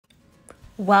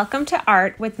Welcome to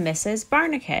Art with Mrs.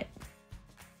 Barnicat.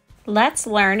 Let's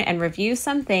learn and review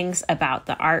some things about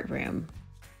the art room.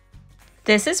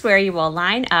 This is where you will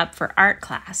line up for art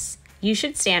class. You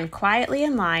should stand quietly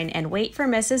in line and wait for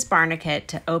Mrs. Barnicat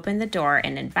to open the door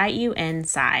and invite you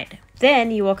inside. Then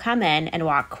you will come in and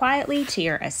walk quietly to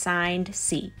your assigned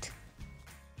seat.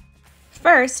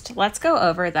 First, let's go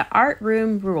over the art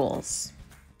room rules.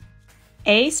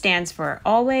 A stands for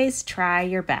always try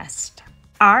your best.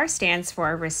 R stands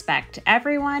for respect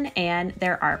everyone and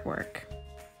their artwork.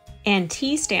 And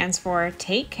T stands for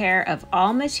take care of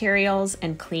all materials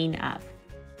and clean up.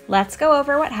 Let's go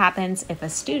over what happens if a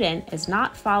student is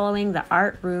not following the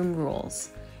art room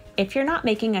rules. If you're not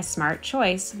making a smart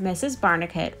choice, Mrs.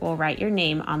 Barnicat will write your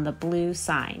name on the blue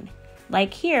sign.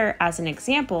 Like here, as an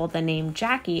example, the name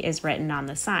Jackie is written on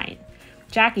the sign.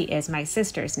 Jackie is my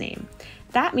sister's name.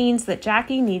 That means that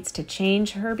Jackie needs to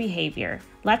change her behavior.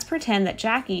 Let's pretend that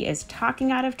Jackie is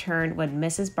talking out of turn when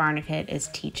Mrs. Barnicat is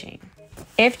teaching.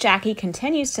 If Jackie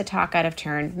continues to talk out of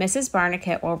turn, Mrs.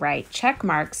 Barnicat will write check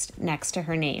marks next to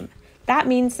her name. That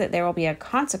means that there will be a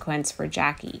consequence for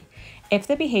Jackie. If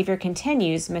the behavior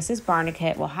continues, Mrs.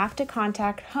 Barnicat will have to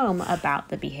contact home about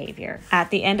the behavior. At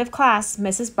the end of class,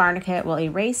 Mrs. Barnicat will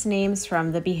erase names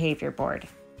from the behavior board.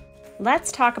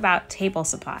 Let's talk about table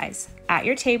supplies. At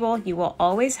your table, you will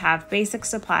always have basic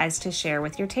supplies to share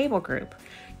with your table group.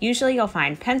 Usually you'll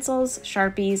find pencils,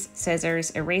 Sharpies, scissors,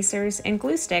 erasers, and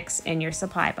glue sticks in your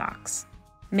supply box.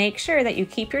 Make sure that you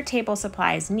keep your table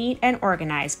supplies neat and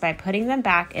organized by putting them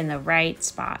back in the right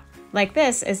spot. Like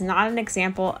this is not an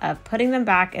example of putting them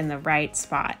back in the right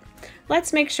spot.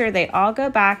 Let's make sure they all go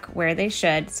back where they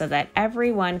should so that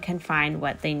everyone can find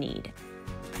what they need.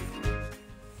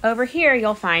 Over here,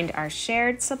 you'll find our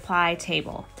shared supply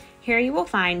table. Here you will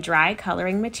find dry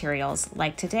coloring materials,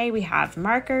 like today we have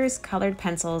markers, colored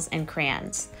pencils, and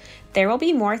crayons. There will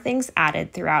be more things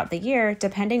added throughout the year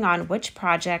depending on which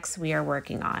projects we are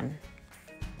working on.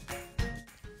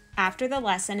 After the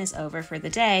lesson is over for the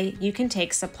day, you can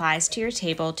take supplies to your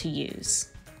table to use.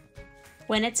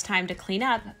 When it's time to clean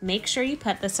up, make sure you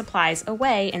put the supplies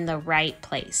away in the right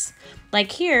place. Like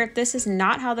here, this is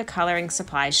not how the coloring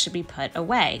supplies should be put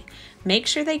away. Make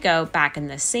sure they go back in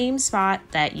the same spot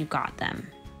that you got them.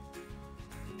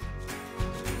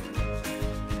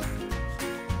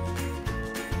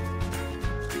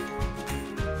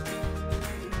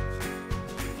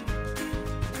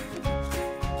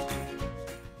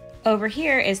 Over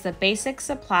here is the basic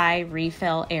supply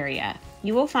refill area.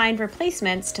 You will find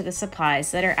replacements to the supplies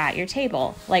that are at your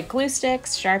table, like glue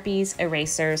sticks, Sharpies,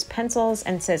 erasers, pencils,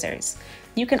 and scissors.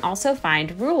 You can also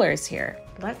find rulers here.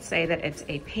 Let's say that it's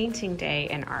a painting day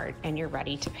in art and you're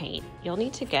ready to paint. You'll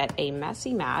need to get a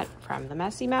messy mat from the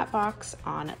messy mat box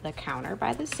on the counter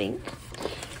by the sink.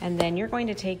 And then you're going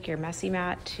to take your messy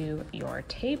mat to your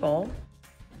table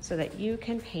so that you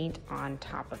can paint on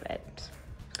top of it.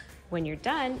 When you're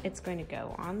done, it's going to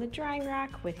go on the drying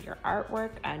rack with your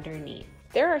artwork underneath.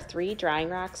 There are 3 drying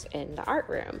racks in the art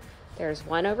room. There's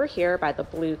one over here by the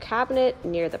blue cabinet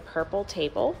near the purple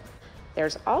table.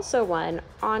 There's also one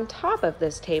on top of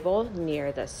this table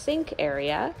near the sink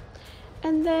area.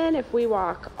 And then if we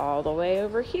walk all the way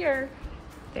over here,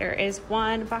 there is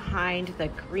one behind the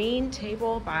green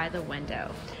table by the window.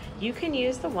 You can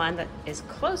use the one that is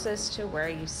closest to where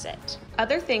you sit.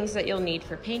 Other things that you'll need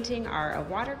for painting are a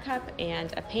water cup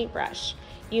and a paintbrush.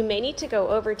 You may need to go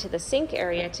over to the sink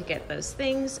area to get those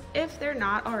things if they're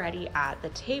not already at the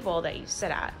table that you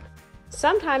sit at.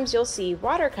 Sometimes you'll see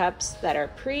water cups that are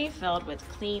pre-filled with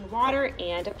clean water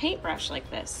and a paintbrush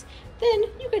like this. Then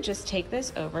you could just take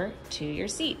this over to your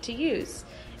seat to use.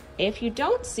 If you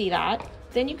don't see that,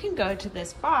 then you can go to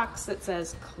this box that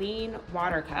says clean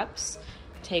water cups.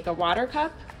 Take a water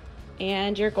cup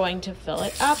and you're going to fill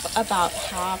it up about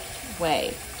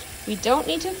halfway. We don't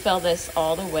need to fill this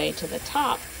all the way to the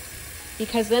top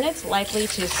because then it's likely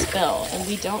to spill and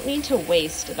we don't need to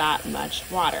waste that much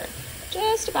water.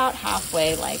 Just about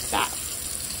halfway like that.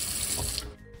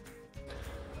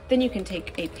 Then you can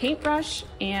take a paintbrush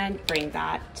and bring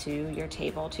that to your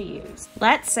table to use.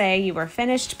 Let's say you were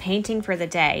finished painting for the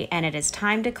day and it is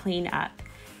time to clean up.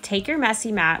 Take your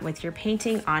messy mat with your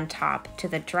painting on top to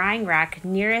the drying rack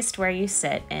nearest where you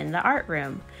sit in the art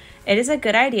room. It is a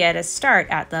good idea to start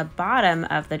at the bottom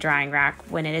of the drying rack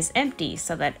when it is empty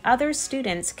so that other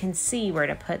students can see where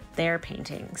to put their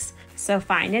paintings. So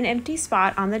find an empty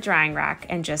spot on the drying rack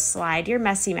and just slide your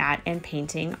messy mat and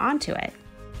painting onto it.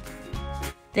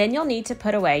 Then you'll need to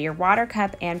put away your water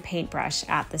cup and paintbrush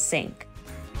at the sink.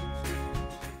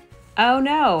 Oh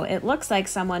no, it looks like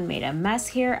someone made a mess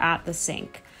here at the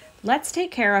sink. Let's take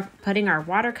care of putting our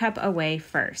water cup away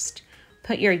first.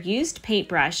 Put your used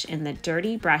paintbrush in the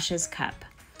dirty brushes cup.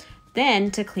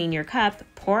 Then, to clean your cup,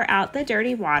 pour out the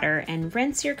dirty water and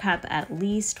rinse your cup at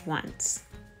least once.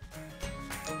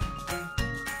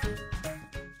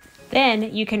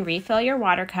 Then you can refill your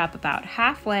water cup about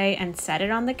halfway and set it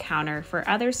on the counter for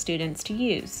other students to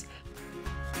use.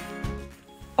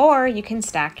 Or you can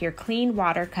stack your clean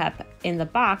water cup in the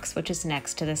box which is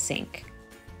next to the sink.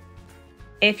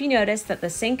 If you notice that the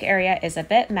sink area is a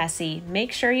bit messy,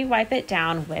 make sure you wipe it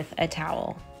down with a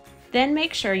towel. Then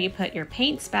make sure you put your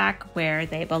paints back where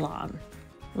they belong.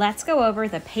 Let's go over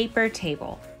the paper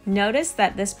table. Notice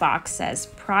that this box says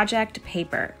project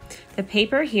paper. The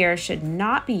paper here should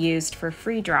not be used for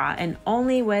free draw and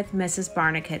only with Mrs.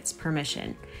 Barnichet's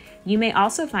permission. You may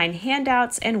also find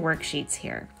handouts and worksheets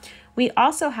here. We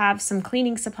also have some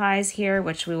cleaning supplies here,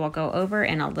 which we will go over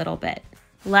in a little bit.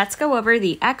 Let's go over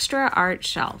the extra art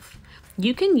shelf.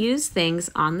 You can use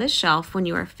things on this shelf when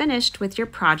you are finished with your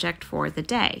project for the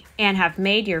day and have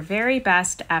made your very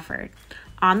best effort.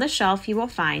 On the shelf, you will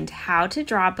find how to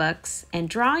draw books and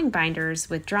drawing binders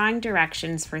with drawing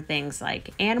directions for things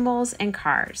like animals and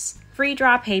cars, free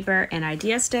draw paper, and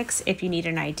idea sticks if you need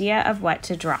an idea of what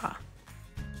to draw.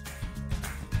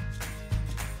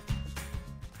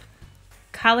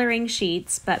 Coloring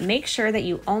sheets, but make sure that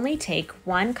you only take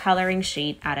one coloring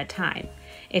sheet at a time.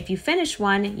 If you finish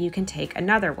one, you can take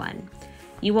another one.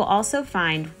 You will also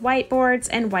find whiteboards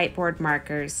and whiteboard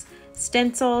markers,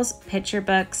 stencils, picture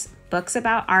books, books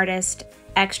about artists,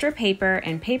 extra paper,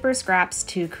 and paper scraps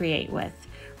to create with.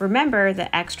 Remember,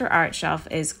 the extra art shelf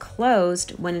is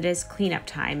closed when it is cleanup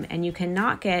time, and you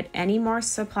cannot get any more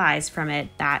supplies from it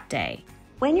that day.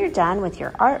 When you're done with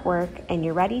your artwork and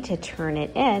you're ready to turn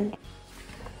it in,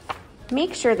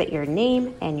 make sure that your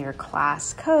name and your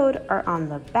class code are on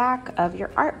the back of your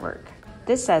artwork.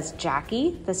 This says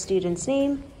Jackie, the student's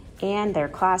name, and their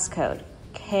class code,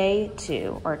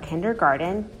 K2, or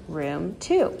Kindergarten Room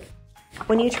 2.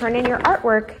 When you turn in your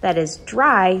artwork that is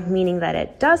dry, meaning that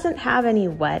it doesn't have any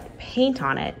wet paint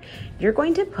on it, you're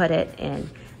going to put it in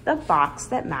the box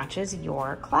that matches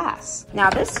your class. Now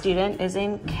this student is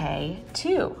in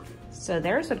K2, so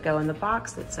theirs would go in the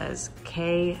box that says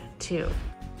K2.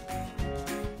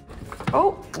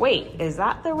 Oh, wait, is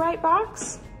that the right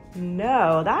box?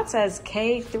 No, that says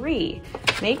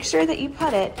K3. Make sure that you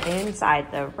put it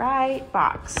inside the right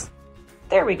box.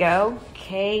 There we go,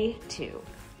 K2.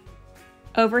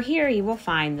 Over here, you will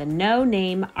find the no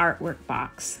name artwork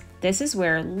box. This is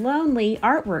where lonely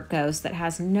artwork goes that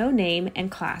has no name and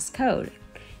class code.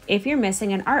 If you're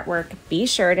missing an artwork, be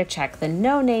sure to check the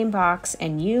no name box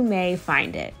and you may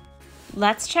find it.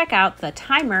 Let's check out the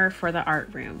timer for the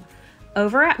art room.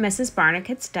 Over at Mrs.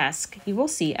 Barnichet's desk, you will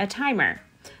see a timer.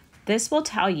 This will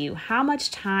tell you how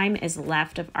much time is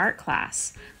left of art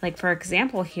class. Like for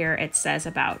example here, it says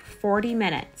about 40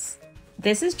 minutes.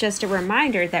 This is just a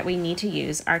reminder that we need to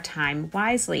use our time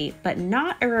wisely, but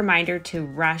not a reminder to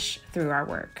rush through our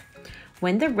work.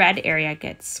 When the red area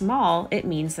gets small, it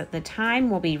means that the time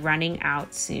will be running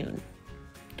out soon.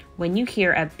 When you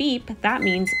hear a beep, that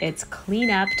means it's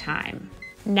cleanup time.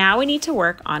 Now we need to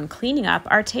work on cleaning up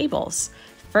our tables.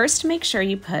 First, make sure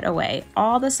you put away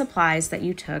all the supplies that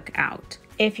you took out.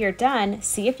 If you're done,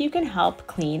 see if you can help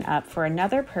clean up for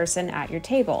another person at your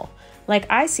table. Like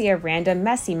I see a random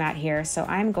messy mat here, so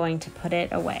I'm going to put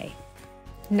it away.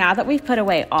 Now that we've put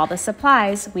away all the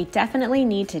supplies, we definitely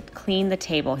need to clean the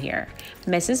table here.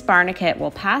 Mrs. Barnichet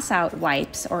will pass out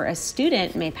wipes, or a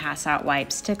student may pass out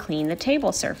wipes to clean the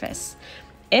table surface.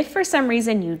 If for some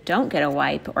reason you don't get a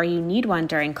wipe or you need one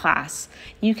during class,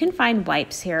 you can find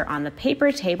wipes here on the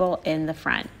paper table in the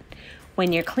front.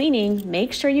 When you're cleaning,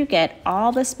 make sure you get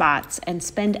all the spots and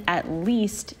spend at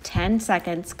least 10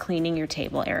 seconds cleaning your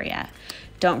table area.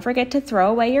 Don't forget to throw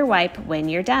away your wipe when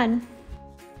you're done.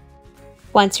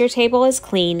 Once your table is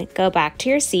clean, go back to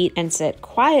your seat and sit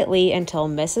quietly until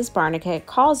Mrs. Barnichet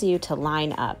calls you to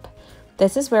line up.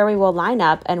 This is where we will line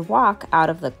up and walk out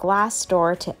of the glass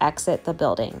door to exit the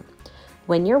building.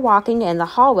 When you're walking in the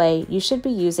hallway, you should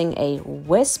be using a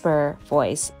whisper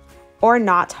voice or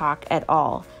not talk at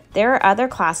all. There are other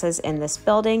classes in this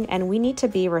building and we need to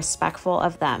be respectful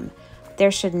of them.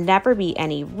 There should never be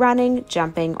any running,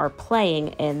 jumping, or playing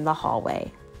in the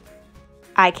hallway.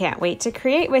 I can't wait to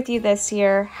create with you this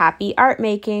year. Happy art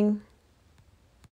making!